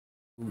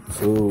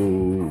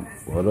YouTube,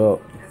 what up?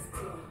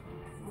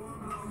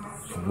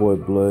 It's your boy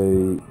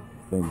Blade.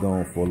 Been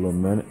gone for a little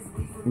minute.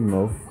 You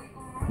know,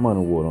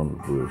 minor water on the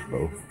bridge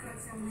though.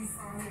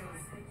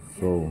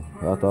 So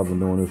after I've been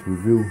doing this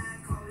review,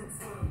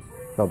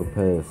 about the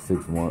past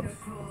 6 months,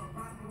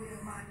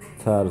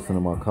 tired of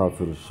sending my car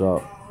to the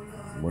shop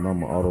when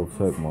I'm an auto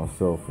tech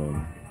myself, and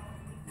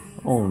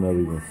I don't never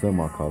even send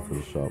my car to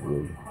the shop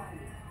really.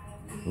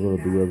 I really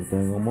do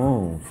everything on my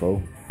own.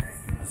 So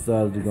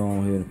decided to go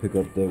on here and pick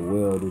up that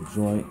welder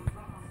joint.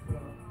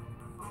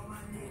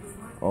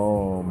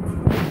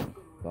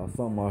 I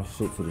sent my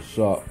shit to the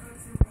shop,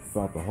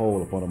 found the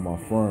hole up under my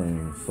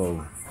frame,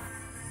 so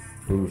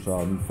dude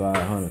charged me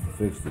 $500 to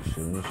fix this shit,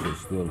 and this shit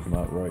still is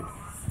not right.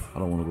 I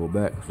don't want to go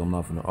back because I'm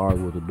not finna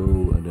argue with the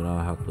dude, and then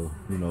I have to,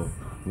 you know,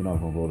 we're not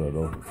gonna go there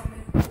though.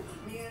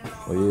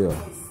 But yeah,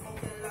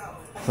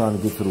 trying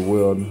to get to the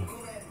welding,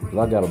 cause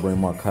I gotta bring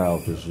my car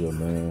out this year,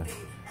 man.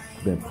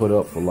 Been put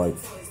up for like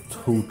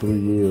 2-3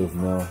 years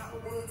now.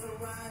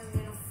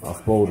 I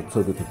supposed to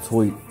took it to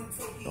Tweet.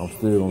 I'm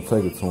still gonna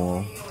take it to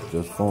him.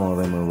 Just phone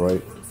them and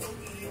right.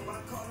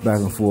 Back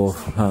and forth,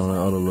 handling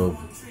other little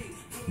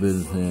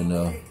business here and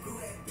there.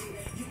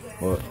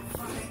 But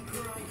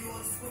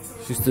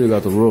she still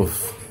got the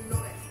roofs.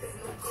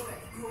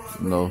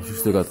 No, she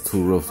still got the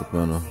 2 roofs up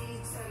in her.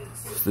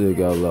 Still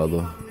got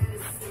leather.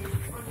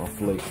 My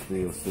flakes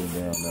still sitting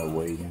down there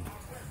waiting.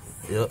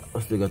 Yep, I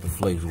still got the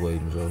flakes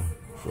waiting, though.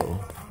 So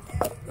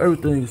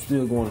everything is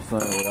still going the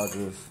same way. I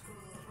just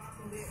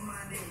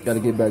gotta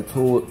get back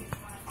to it.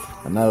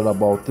 And now that I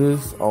bought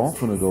this, oh, I'm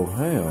finna go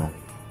ham.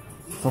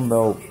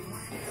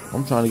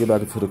 I'm trying to get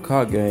back into the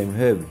car game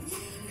heavy.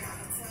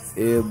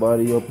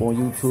 Everybody up on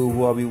YouTube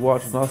who I be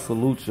watching, I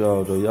salute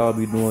y'all though. Y'all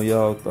be doing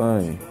y'all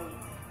thing.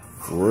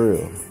 For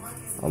real.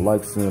 I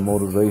like seeing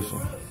motivation.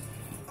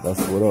 That's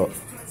what up.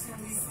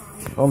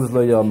 I'm just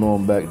letting y'all know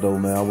I'm back though,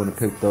 man. I went and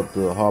picked up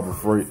the Harbor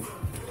Freight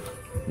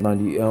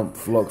 90 amp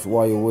flux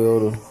wire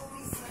welder.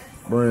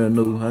 Brand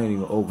new. I ain't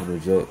even opened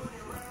it yet.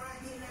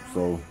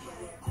 So,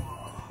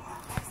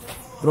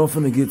 but I'm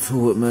finna get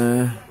to it,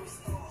 man.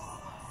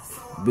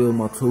 Build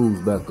my tools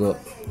back up.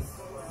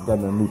 Got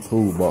me a new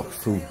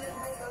toolbox too.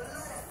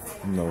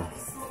 You know,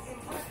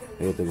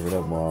 everything's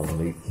whatever my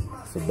neat.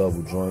 It's a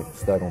double joint,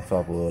 stack on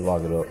top of it,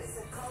 lock it up.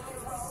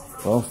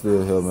 But I'm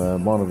still here,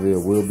 man.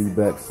 Bonneville will be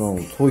back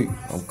soon. Tweet,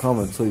 I'm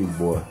coming to you,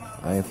 boy.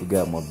 I ain't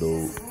forgot my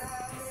dude.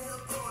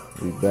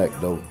 We back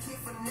though.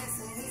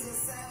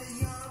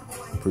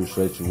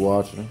 Appreciate you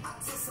watching.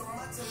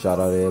 Shout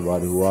out to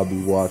everybody who I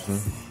be watching.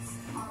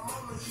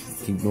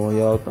 Keep doing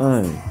y'all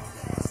thing.